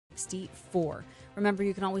64. Remember,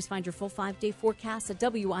 you can always find your full 5-day forecast at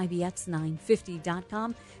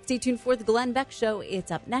WIBX950.com. Stay tuned for the Glenn Beck Show.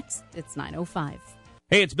 It's up next. It's 9:05.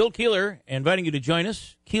 Hey, it's Bill Keeler inviting you to join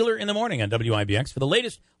us, Keeler in the Morning on WIBX, for the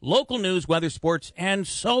latest local news, weather, sports, and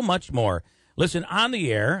so much more. Listen on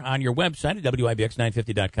the air on your website at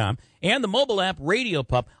WIBX950.com and the mobile app Radio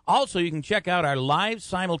Pup. Also, you can check out our live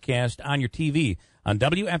simulcast on your TV on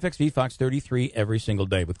WFXV Fox 33 every single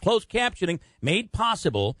day with closed captioning made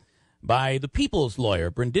possible by the People's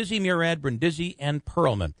Lawyer, Brindisi Murad, Brindisi and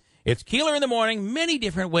Perlman. It's Keeler in the Morning, many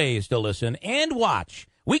different ways to listen and watch.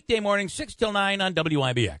 Weekday morning, 6 till 9 on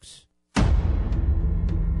WIBX.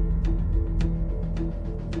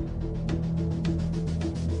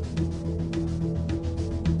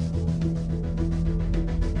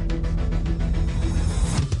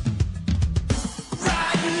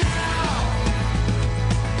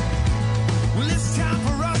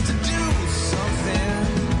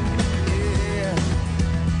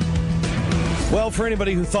 Well, for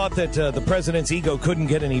anybody who thought that the president's ego couldn't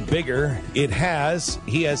get any bigger, it has.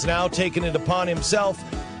 He has now taken it upon himself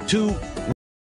to